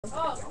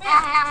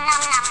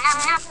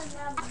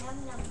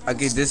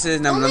Okay, this is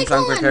Num Num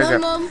song for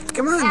paragraph.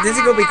 Come on, this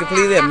is gonna be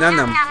completely a Num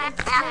Num.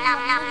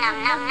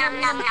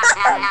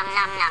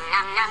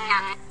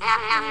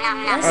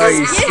 Oh,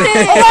 you see?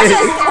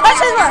 Watch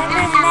this one.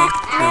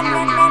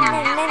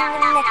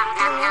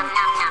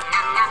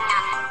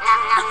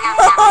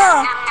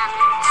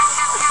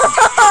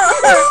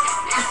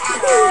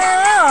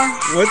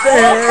 What the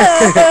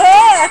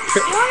heck?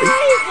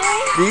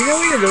 Do you know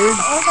what you're doing?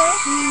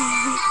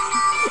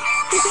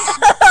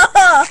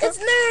 It's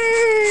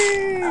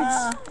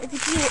nerds. If you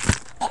see it.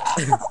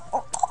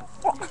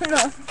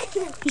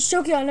 He's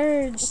choking on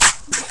nerds.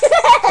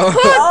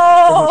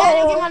 Oh.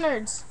 Yeah, get my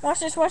nerds. Watch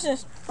this. Watch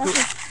this. Watch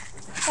this.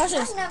 Watch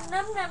this.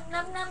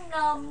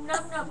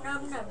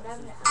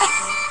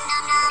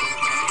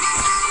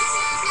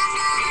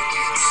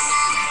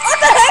 What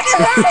the heck is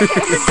that?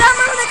 It's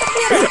downloading the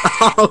computer.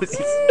 Oh,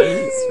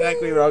 smack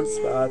me wrong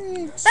spot.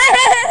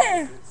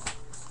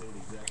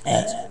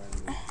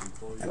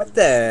 What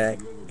the heck?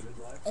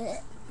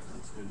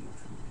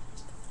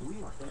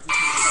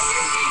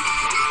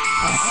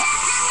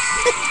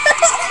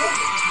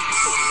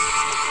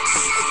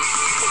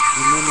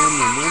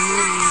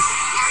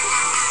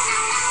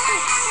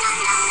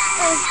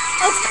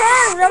 It's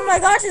curved. Oh my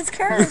gosh, it's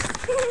curved.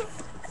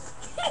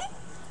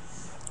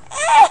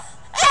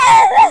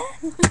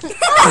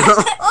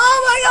 Oh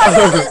my gosh,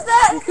 what is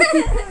that?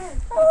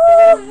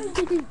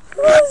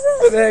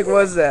 What the heck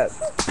was that?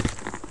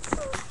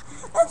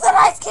 It's an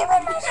ice cube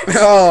in my shirt.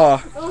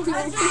 Oh. There's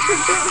 3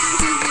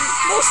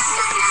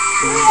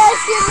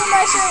 ice cubes in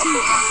my shirt.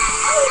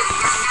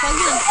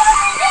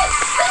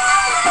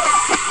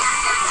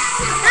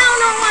 I don't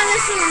know why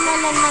this is Num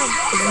Num Num.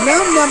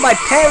 Num Num by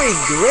Parry,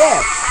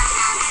 Gripp.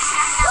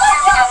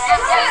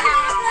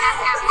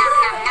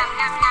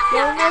 Yo,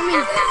 let me.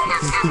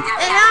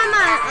 Hey,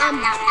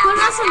 put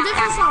on some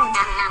different songs.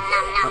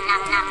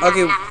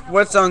 Okay,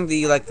 what song do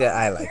you like that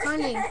I like?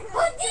 Kanye.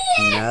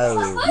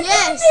 No.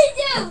 Yes.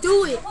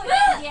 Do it.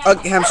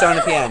 Okay, I'm on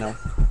the piano.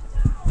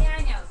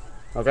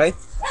 Okay?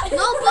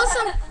 No,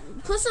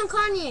 put some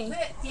Kanye.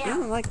 I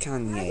don't like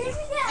Kanye. Hey,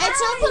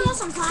 tell put on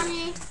some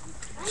Kanye.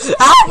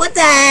 Ah, what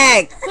the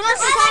heck? Put on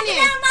some Kanye.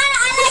 I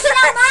like it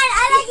on mine.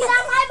 I like it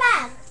on my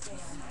back.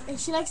 And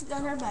she likes it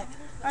on her back.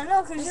 I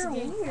know, because you're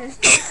weird.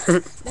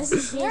 This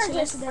is weird. She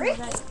likes it on her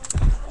back.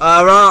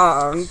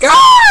 Wrong. Go!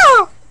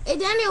 Hey,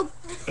 Daniel.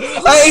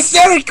 Oh, it's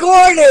still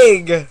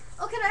recording!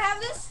 Oh, can I have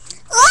this?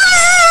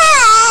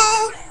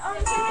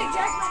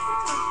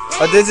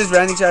 Oh, this is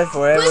Randy Child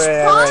forever. Push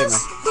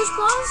pause. Push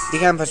pause. You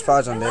can't push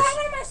pause on this.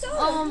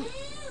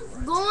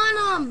 Go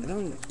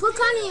on, put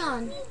Kanye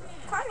on.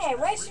 Kanye,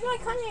 wait, she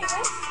like Kanye,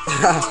 right?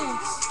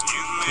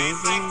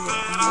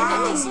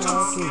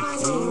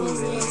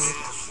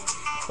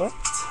 What?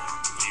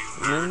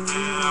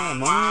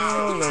 I'm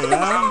all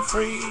around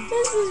free.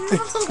 This is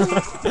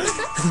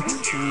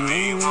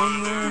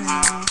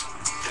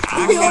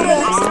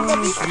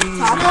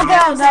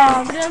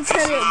wrong. Don't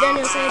tell it,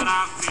 Daniel said.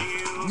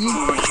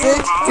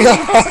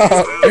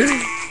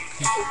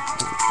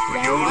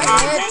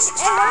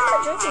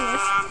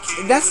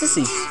 That's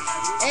sissy.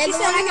 And the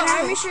one in the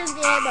army shirt is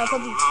getting hit by a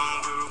puppy.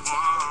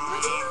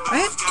 I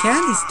have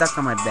candy stuck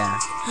on my back.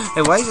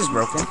 Hey, why is this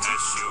broken?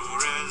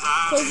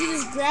 Because you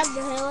just grabbed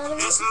the hell out of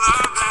it.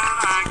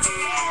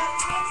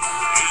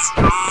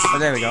 Oh,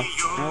 there we go.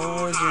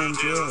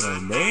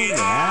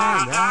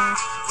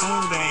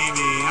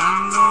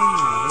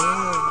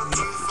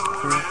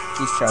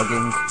 He's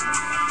chugging.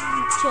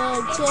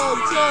 Chug, chug,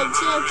 chug,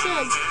 chug,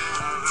 chug.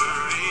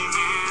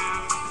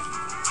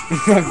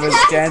 Put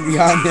candy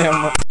on him.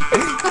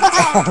 Look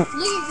at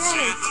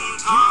Granny.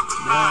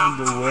 Down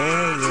the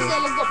weather.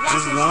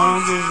 As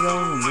long as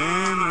old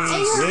man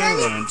is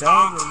there and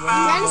talk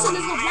about Granny said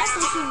there's no black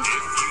shoes.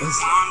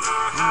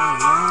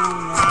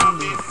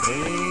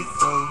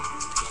 faithful.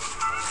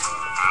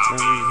 And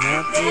we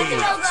happy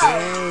to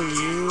tell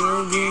you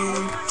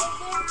again.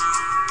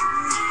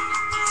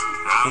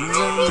 I'm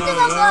gonna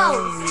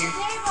love you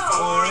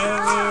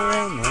forever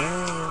and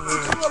ever.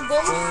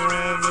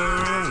 Forever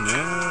and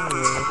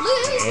ever.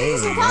 Look,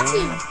 he's some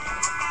coffee.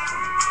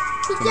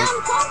 He's down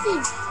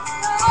coffee.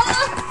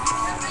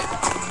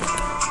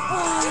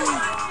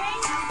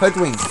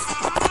 Hoodwink.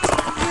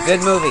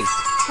 Good movie.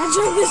 I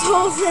drank this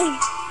whole thing.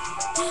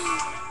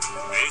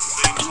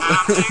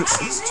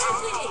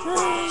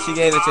 She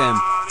gave it to him.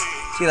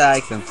 She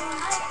likes him.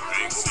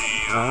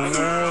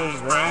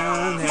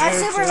 My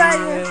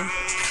supervisor.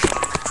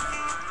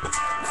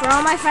 For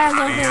all my fans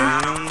out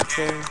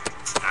there.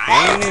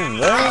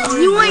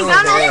 You ain't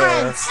got no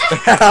friends.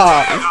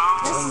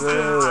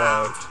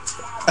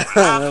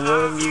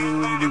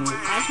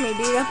 Watch me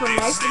beat up a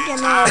Mexican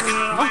man.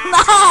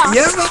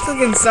 You're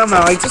Mexican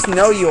somehow. I just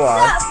know you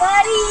are. What's up,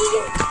 buddy?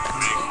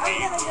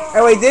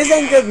 Oh wait, this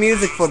ain't good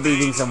music for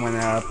beating someone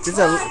up. This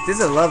is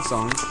a love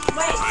song.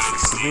 Wait.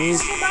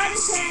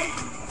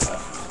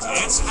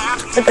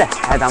 Put the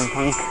head on,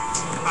 punk.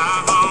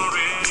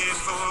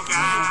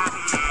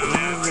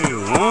 Every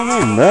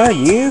woman but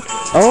you,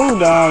 oh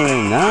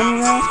darling,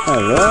 I'm gonna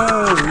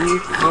love you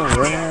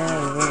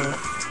forever.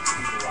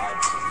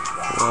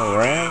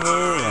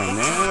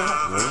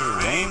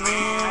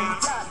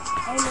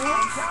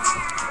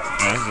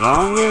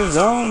 long as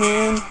old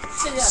men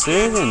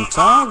sit and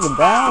talk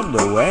about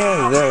the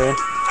weather.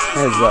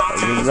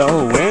 As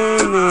old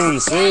women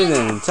sit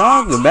and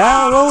talk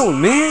about old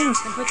men.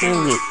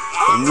 And me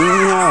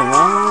how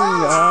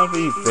long I'll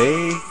be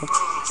faithful.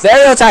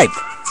 Stereotype!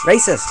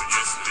 Racist!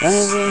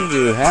 Listen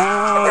to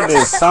how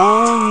this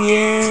song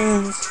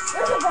ends.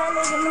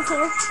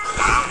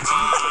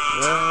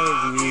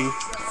 Love you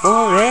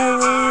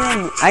forever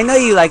and... I know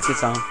you like the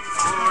song.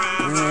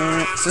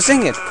 So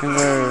sing it.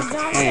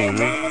 Hey, in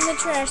the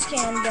trash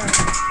can,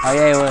 oh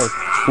yeah, it was.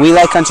 We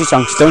like country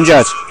songs. Don't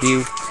judge.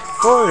 You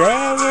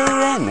forever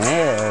and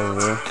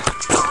ever.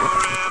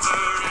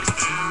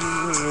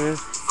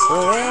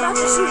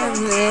 Forever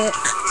and ever.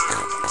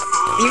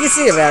 You can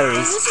see the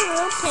batteries. Is this a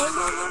real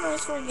paintball gun or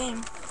is it for a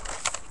game?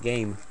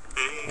 Game.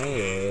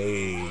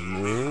 Hey,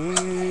 man.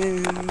 So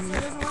there's one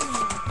here.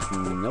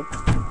 Nope.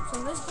 So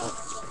this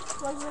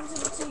plugs into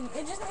the TV.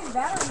 It just needs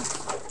batteries.